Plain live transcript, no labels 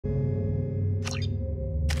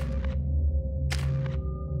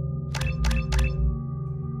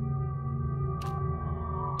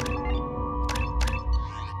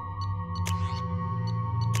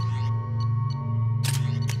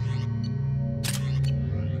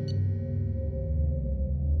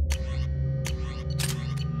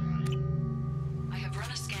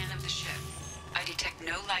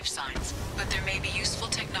life signs, but there may be useful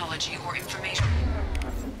technology or information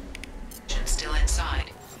still inside.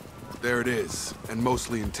 There it is, and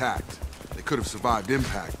mostly intact. They could have survived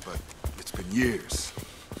impact, but it's been years.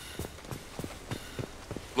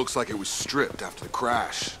 Looks like it was stripped after the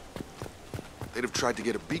crash. They'd have tried to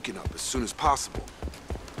get a beacon up as soon as possible.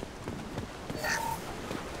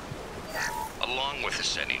 Along with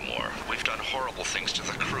this anymore. We've done horrible things to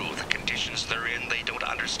the crew. The conditions they're in, they don't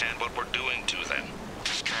understand what we're doing to them.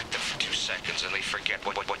 Distract them for 2 seconds and they forget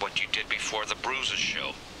what you did before the bruises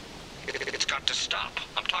show. It's got to stop.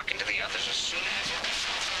 I'm talking to the others as soon as...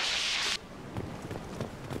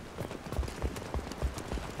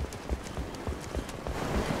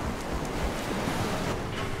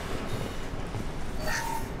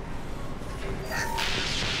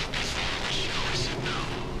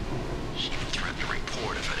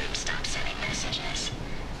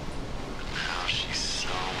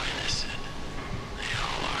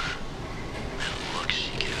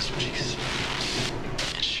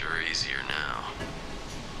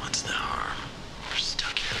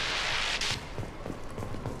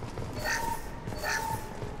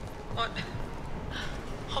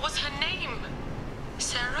 What was her name?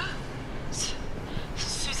 Sarah?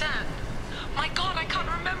 Suzanne? My God, I can't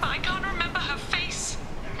remember. I can't remember her face.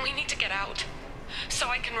 We need to get out. So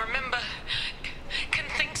I can remember. Can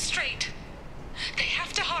think straight. They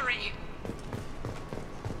have to hurry.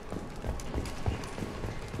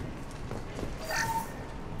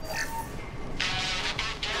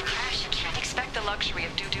 Crash, you can't expect the luxury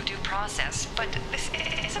of due process, but this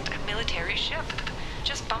isn't a military ship.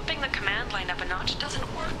 Just bumping the command line up a notch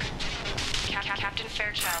doesn't work. Captain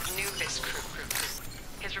Fairchild knew this crew.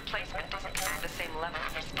 His replacement doesn't command the same level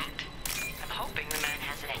of respect. I'm hoping the man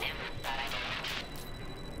has it in him, but I don't.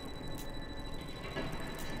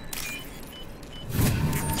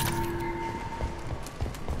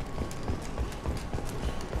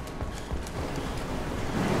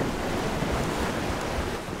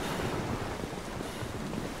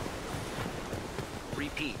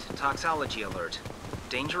 Repeat, toxology alert.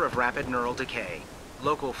 Danger of rapid neural decay.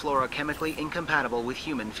 Local flora chemically incompatible with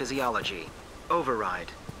human physiology.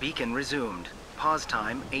 Override. Beacon resumed. Pause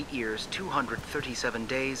time, 8 years, 237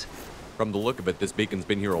 days. From the look of it, this beacon's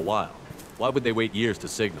been here a while. Why would they wait years to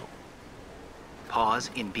signal? Pause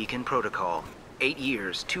in beacon protocol. 8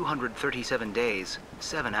 years, 237 days,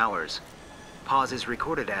 7 hours. Pause is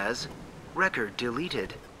recorded as... Record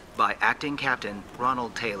deleted by Acting Captain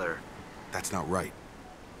Ronald Taylor. That's not right.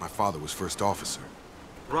 My father was first officer.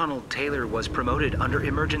 Ronald Taylor was promoted under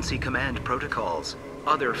emergency command protocols.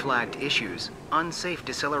 Other flagged issues: unsafe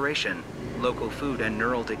deceleration, local food and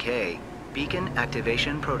neural decay, beacon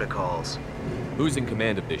activation protocols. Who's in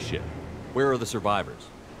command of this ship? Where are the survivors?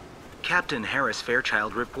 Captain Harris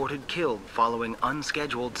Fairchild reported killed following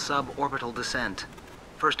unscheduled suborbital descent.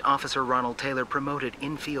 First Officer Ronald Taylor promoted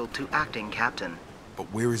in-field to acting captain.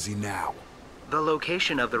 But where is he now? The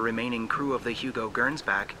location of the remaining crew of the Hugo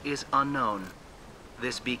Gernsback is unknown.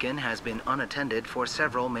 This beacon has been unattended for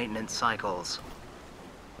several maintenance cycles.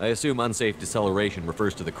 I assume unsafe deceleration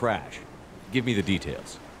refers to the crash. Give me the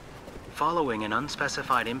details. Following an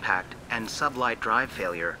unspecified impact and sublight drive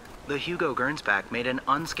failure, the Hugo Gernsback made an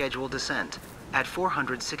unscheduled descent at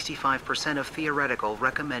 465% of theoretical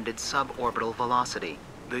recommended suborbital velocity.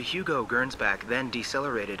 The Hugo Gernsback then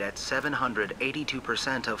decelerated at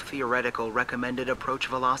 782% of theoretical recommended approach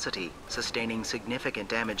velocity, sustaining significant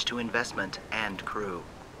damage to investment and crew.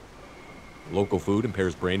 Local food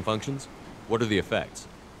impairs brain functions? What are the effects?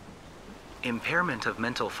 Impairment of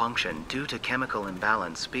mental function due to chemical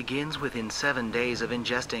imbalance begins within 7 days of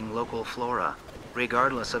ingesting local flora,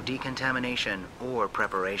 regardless of decontamination or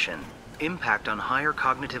preparation. Impact on higher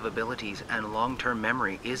cognitive abilities and long-term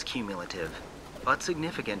memory is cumulative, but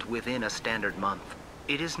significant within a standard month.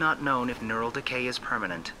 It is not known if neural decay is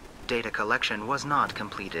permanent. Data collection was not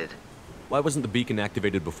completed. Why wasn't the beacon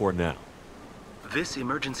activated before now? This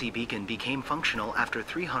emergency beacon became functional after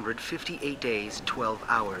 358 days, 12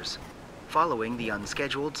 hours. Following the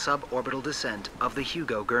unscheduled suborbital descent of the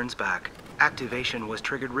Hugo Gernsback, activation was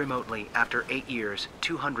triggered remotely after 8 years,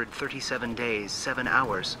 237 days, 7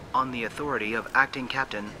 hours, on the authority of Acting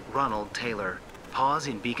Captain Ronald Taylor. Pause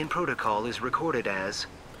in beacon protocol is recorded as...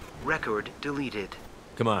 Record deleted.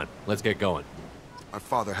 Come on, let's get going. My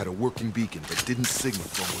father had a working beacon but didn't signal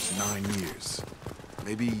for almost 9 years.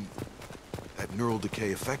 Maybe that neural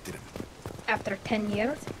decay affected him. After 10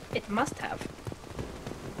 years, it must have.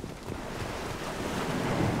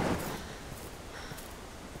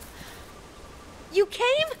 You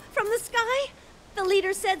came? From the sky? The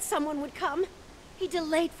leader said someone would come. He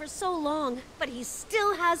delayed for so long, but he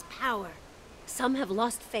still has power. Some have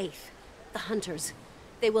lost faith. The Hunters.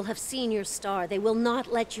 They will have seen your star. They will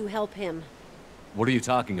not let you help him. What are you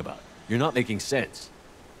talking about? You're not making sense.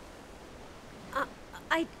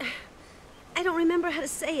 I don't remember how to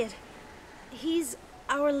say it. He's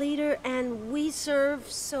our leader and we serve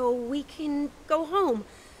so we can go home.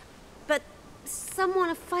 But some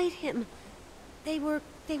want to fight him. They were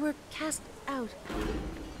cast out.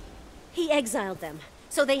 He exiled them,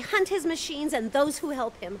 so they hunt his machines and those who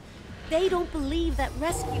help him. They don't believe that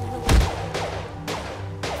rescue will...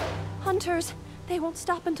 Hunters! They won't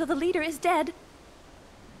stop until the leader is dead.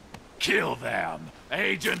 Kill them!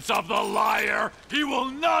 Agents of the Liar! He will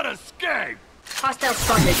not escape! Hostile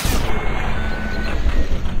spotted.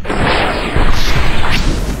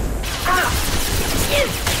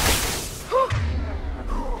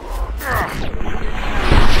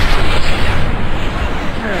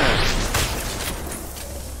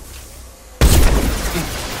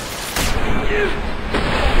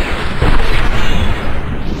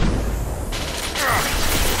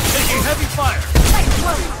 Taking heavy fire!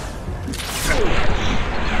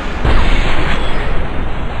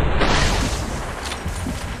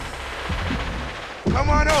 Come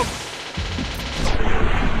on over!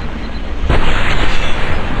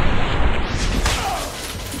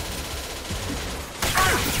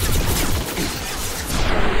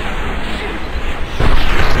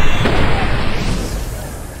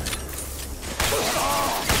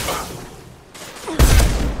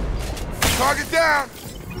 Target down!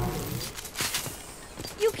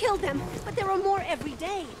 You killed them, but there are more every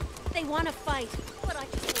day. They want to fight, but I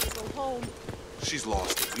just want to go home. She's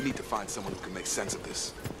lost it. We need to find someone who can make sense of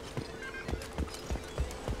this.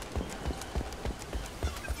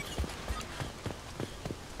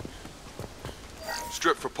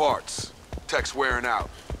 Strip for parts. Tech's wearing out.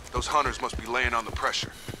 Those hunters must be laying on the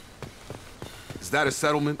pressure. Is that a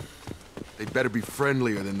settlement? They'd better be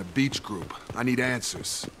friendlier than the beach group. I need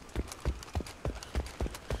answers.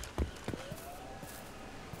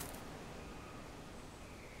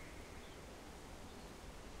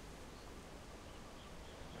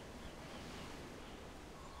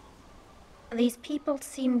 These people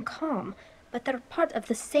seem calm, but they're part of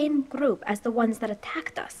the same group as the ones that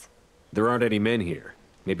attacked us. There aren't any men here.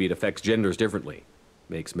 Maybe it affects genders differently.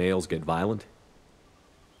 Makes males get violent?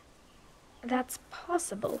 That's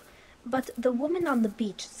possible, but the woman on the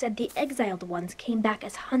beach said the exiled ones came back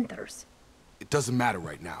as hunters. It doesn't matter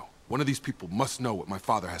right now. One of these people must know what my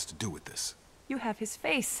father has to do with this. You have his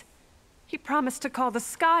face. He promised to call the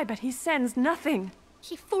sky, but he sends nothing.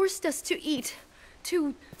 He forced us to eat,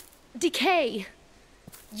 to decay.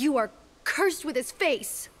 You are cursed with his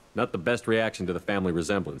face. Not the best reaction to the family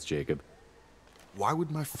resemblance, Jacob. Why would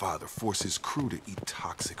my father force his crew to eat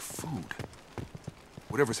toxic food?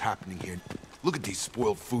 Whatever's happening here, look at these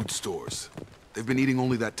spoiled food stores. They've been eating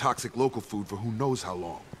only that toxic local food for who knows how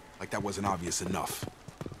long. Like that wasn't obvious enough.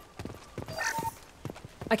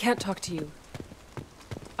 I can't talk to you.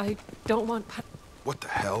 I don't want... What the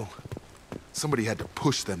hell? Somebody had to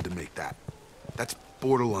push them to make that. That's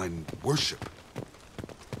borderline worship.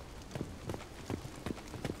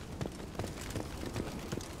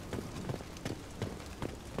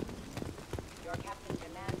 Your captain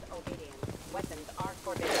demands obedience. Weapons are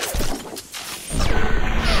forbidden.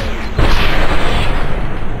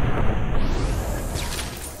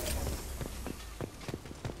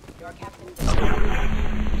 Your captain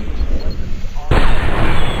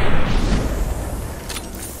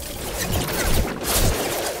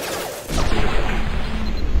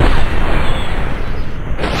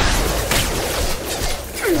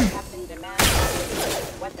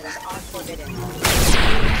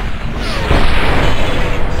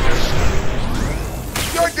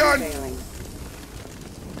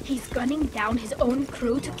He's gunning down his own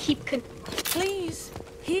crew to keep Please,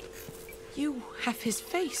 you have his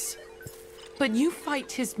face. But you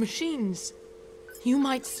fight his machines. You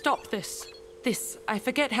might stop this. I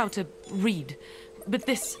forget how to read. But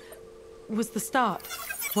this was the start.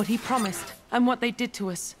 What he promised, and what they did to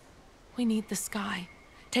us. We need the sky.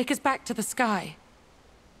 Take us back to the sky.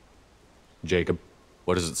 Jacob,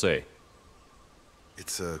 what does it say?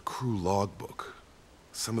 It's a crew logbook.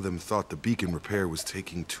 Some of them thought the beacon repair was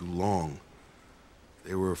taking too long.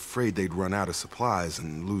 They were afraid they'd run out of supplies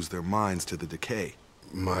and lose their minds to the decay.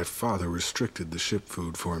 My father restricted the ship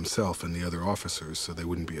food for himself and the other officers so they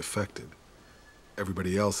wouldn't be affected.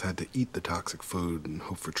 Everybody else had to eat the toxic food and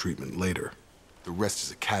hope for treatment later. The rest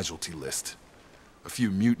is a casualty list. A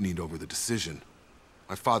few mutinied over the decision.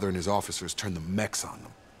 My father and his officers turned the mechs on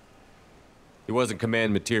them. He wasn't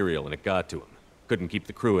command material and it got to him. Couldn't keep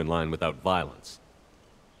the crew in line without violence.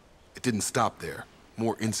 It didn't stop there.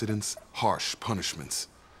 More incidents, harsh punishments.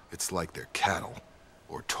 It's like they're cattle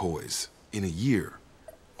or toys. In a year,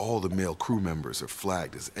 all the male crew members are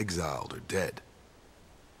flagged as exiled or dead.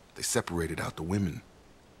 They separated out the women,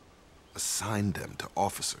 assigned them to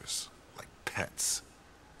officers, like pets.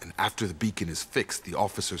 And after the beacon is fixed, the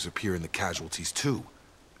officers appear in the casualties too.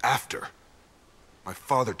 After. My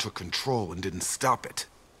father took control and didn't stop it.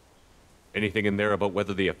 Anything in there about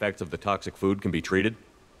whether the effects of the toxic food can be treated?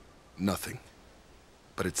 Nothing.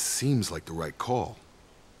 But it seems like the right call.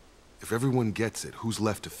 If everyone gets it, who's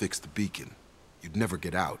left to fix the beacon? You'd never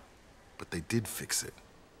get out. But they did fix it.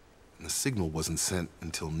 And the signal wasn't sent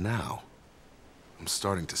until now. I'm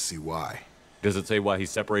starting to see why. Does it say why he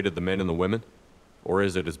separated the men and the women? Or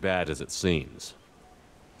is it as bad as it seems?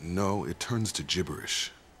 No, it turns to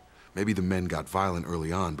gibberish. Maybe the men got violent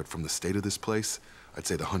early on, but from the state of this place, I'd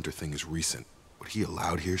say the Hunter thing is recent. What he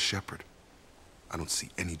allowed here, Shepard, I don't see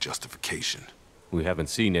any justification. We haven't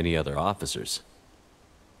seen any other officers.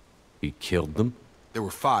 He killed them? There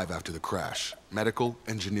were 5 after the crash. Medical,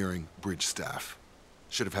 engineering, bridge staff.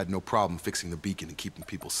 Should have had no problem fixing the beacon and keeping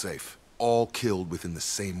people safe. All killed within the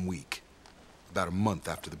same week. About a month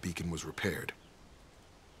after the beacon was repaired.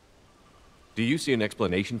 Do you see an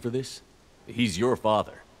explanation for this? He's your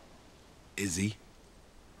father. Is he?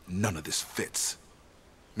 None of this fits.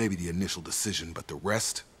 Maybe the initial decision, but the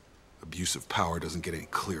rest? Abuse of power doesn't get any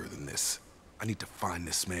clearer than this. I need to find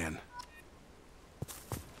this man.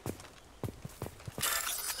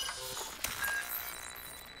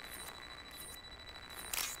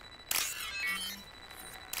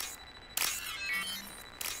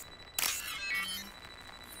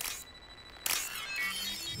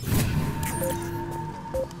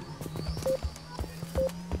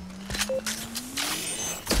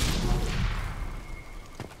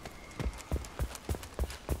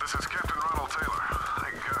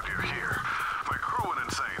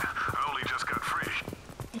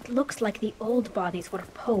 Looks like the old bodies were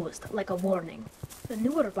posed like a warning. The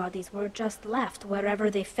newer bodies were just left wherever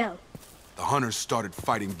they fell. The hunters started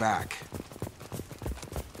fighting back.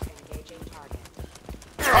 Engaging target.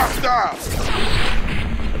 Hostile!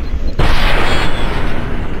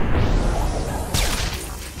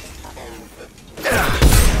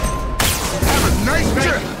 Have a nice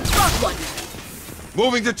trip! Got one!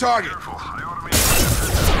 Moving to target.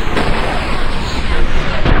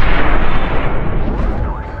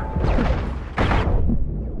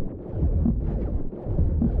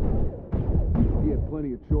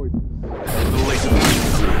 Plenty of choices.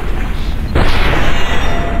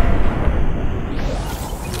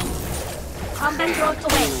 Combat drones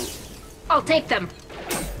away. I'll take them.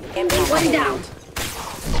 One down.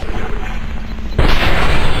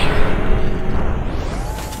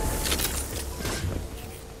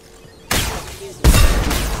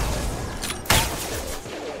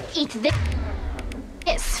 Eat this.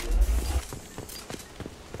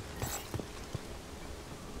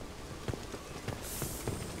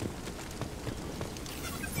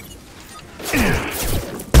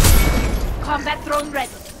 Combat drone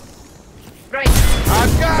ready. Right.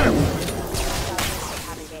 I've got him!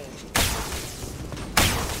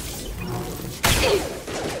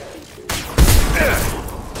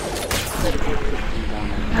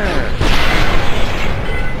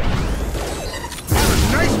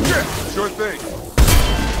 Nice trip! Sure thing.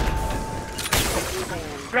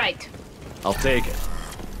 Right. I'll take it.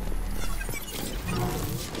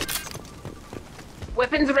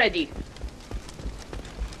 Weapons ready.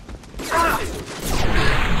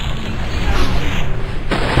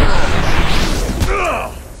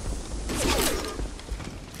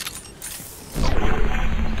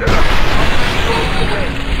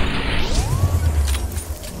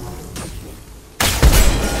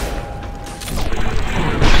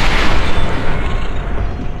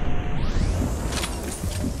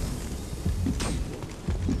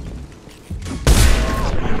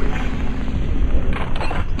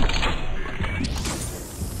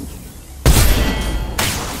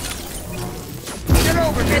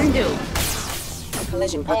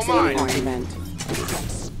 Collision proximity point event.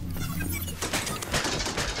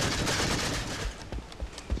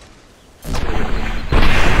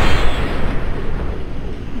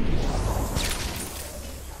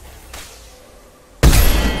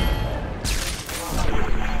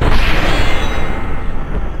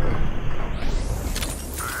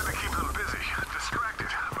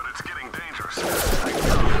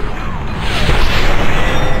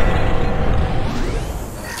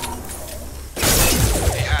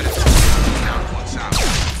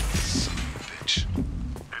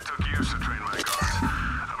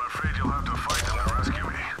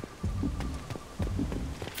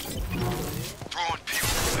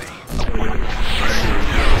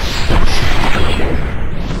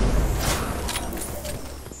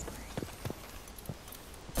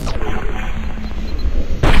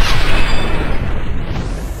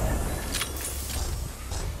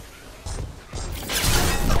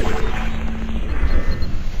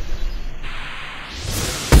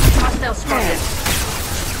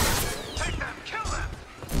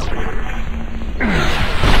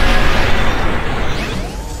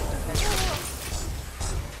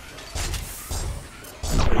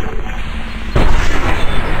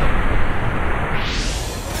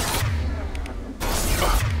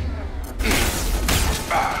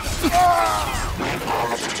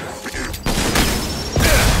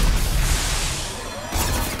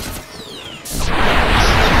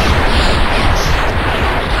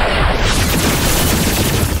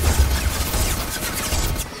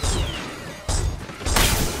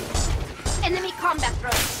 Enemy combat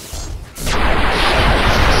drone.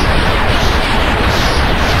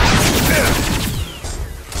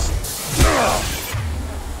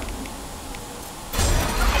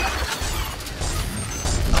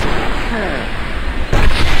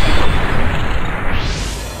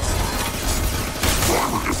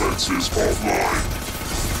 Cyber defenses offline.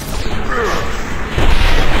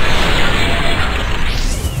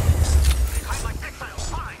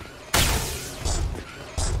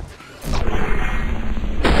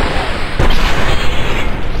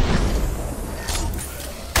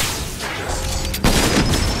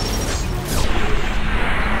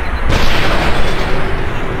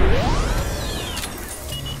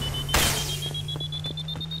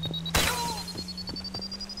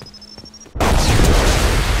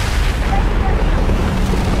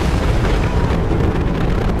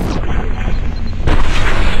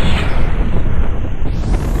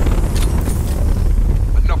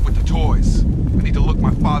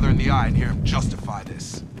 And hear him justify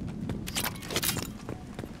this.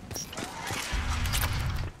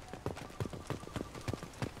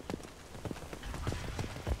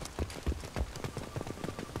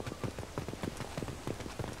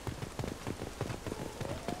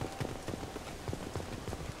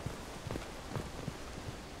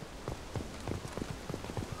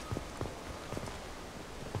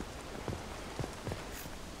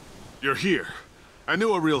 You're here. I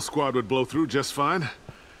knew a real squad would blow through just fine.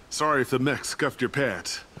 Sorry if the mech scuffed your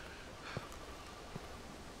pads.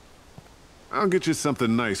 I'll get you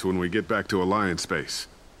something nice when we get back to Alliance space.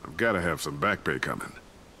 I've got to have some back pay coming.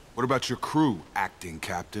 What about your crew, acting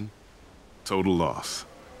captain? Total loss.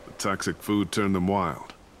 The toxic food turned them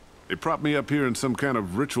wild. They propped me up here in some kind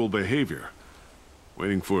of ritual behavior.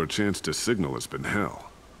 Waiting for a chance to signal has been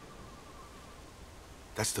hell.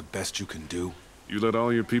 That's the best you can do? You let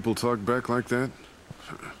all your people talk back like that?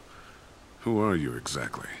 Who are you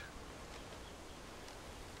exactly?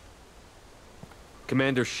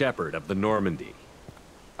 Commander Shepard of the Normandy.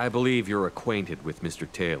 I believe you're acquainted with Mr.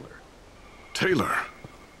 Taylor. Taylor?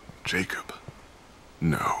 Jacob?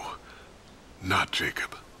 No. Not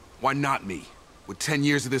Jacob. Why not me? Would 10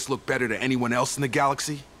 years of this look better to anyone else in the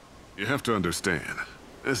galaxy? You have to understand,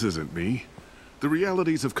 this isn't me. The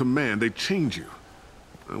realities of command, they change you.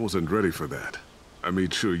 I wasn't ready for that. I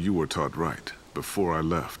made sure you were taught right. Before I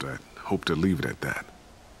left, I hope to leave it at that.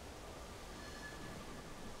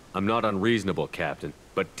 I'm not unreasonable, Captain,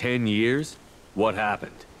 but 10 years? What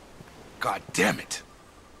happened? God damn it!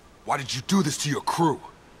 Why did you do this to your crew?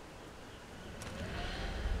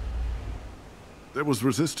 There was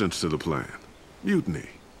resistance to the plan. Mutiny.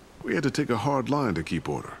 We had to take a hard line to keep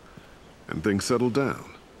order. And things settled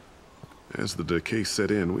down. As the decay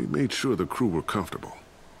set in, we made sure the crew were comfortable.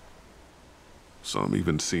 Some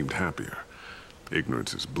even seemed happier.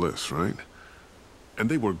 Ignorance is bliss, right? And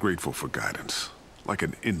they were grateful for guidance, like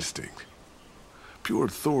an instinct. Pure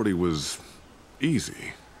authority was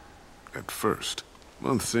easy, at first.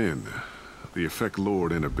 Months in, the effect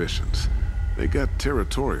lowered inhibitions. They got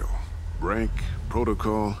territorial. Rank,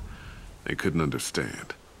 protocol, they couldn't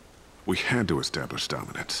understand. We had to establish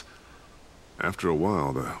dominance. After a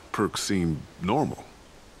while, the perks seemed normal.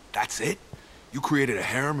 That's it? You created a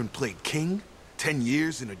harem and played king? 10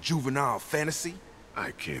 years in a juvenile fantasy? I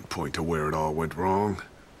can't point to where it all went wrong.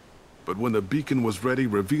 But when the beacon was ready,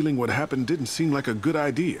 revealing what happened didn't seem like a good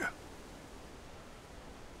idea.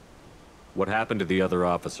 What happened to the other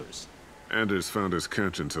officers? Anders found his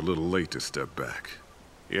conscience a little late to step back.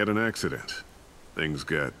 He had an accident. Things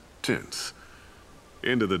got tense.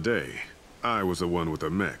 End of the day, I was the one with the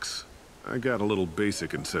mechs. I got a little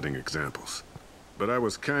basic in setting examples. But I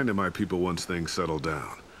was kind to my people once things settled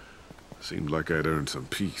down. Seemed like I'd earned some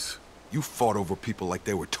peace. You fought over people like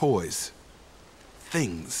they were toys.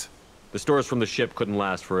 Things. The stores from the ship couldn't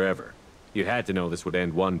last forever. You had to know this would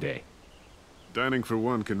end one day. Dining for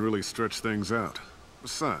one can really stretch things out.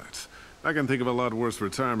 Besides, I can think of a lot worse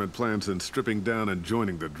retirement plans than stripping down and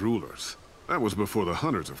joining the Droolers. That was before the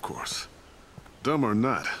Hunters, of course. Dumb or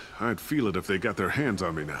not, I'd feel it if they got their hands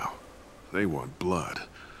on me now. They want blood.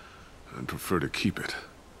 I'd prefer to keep it.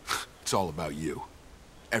 It's all about you.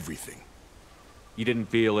 Everything. You didn't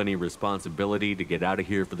feel any responsibility to get out of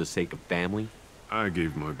here for the sake of family? I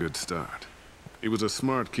gave him a good start. He was a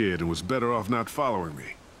smart kid and was better off not following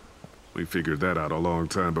me. We figured that out a long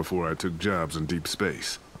time before I took jobs in deep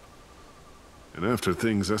space. And after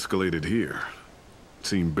things escalated here, It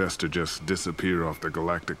seemed best to just disappear off the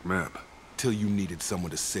galactic map. Till you needed someone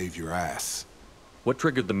to save your ass. What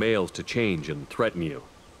triggered the males to change and threaten you?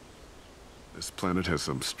 This planet has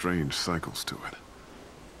some strange cycles to it.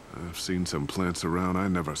 I've seen some plants around I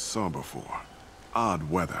never saw before. Odd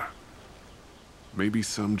weather. Maybe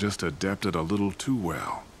some just adapted a little too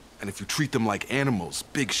well. And if you treat them like animals,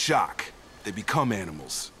 big shock. They become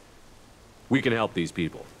animals. We can help these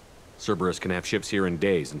people. Cerberus can have ships here in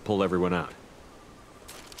days and pull everyone out.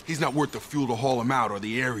 He's not worth the fuel to haul him out or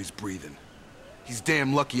the air he's breathing. He's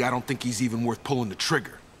damn lucky I don't think he's even worth pulling the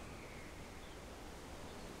trigger.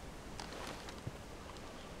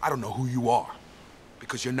 I don't know who you are,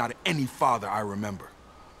 because you're not any father I remember.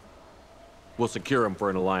 We'll secure him for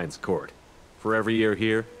an Alliance court. For every year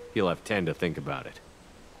here, he'll have 10 to think about it.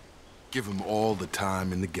 Give him all the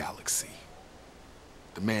time in the galaxy.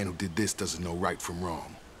 The man who did this doesn't know right from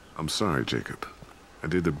wrong. I'm sorry, Jacob. I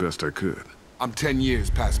did the best I could. I'm 10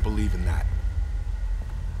 years past believing that.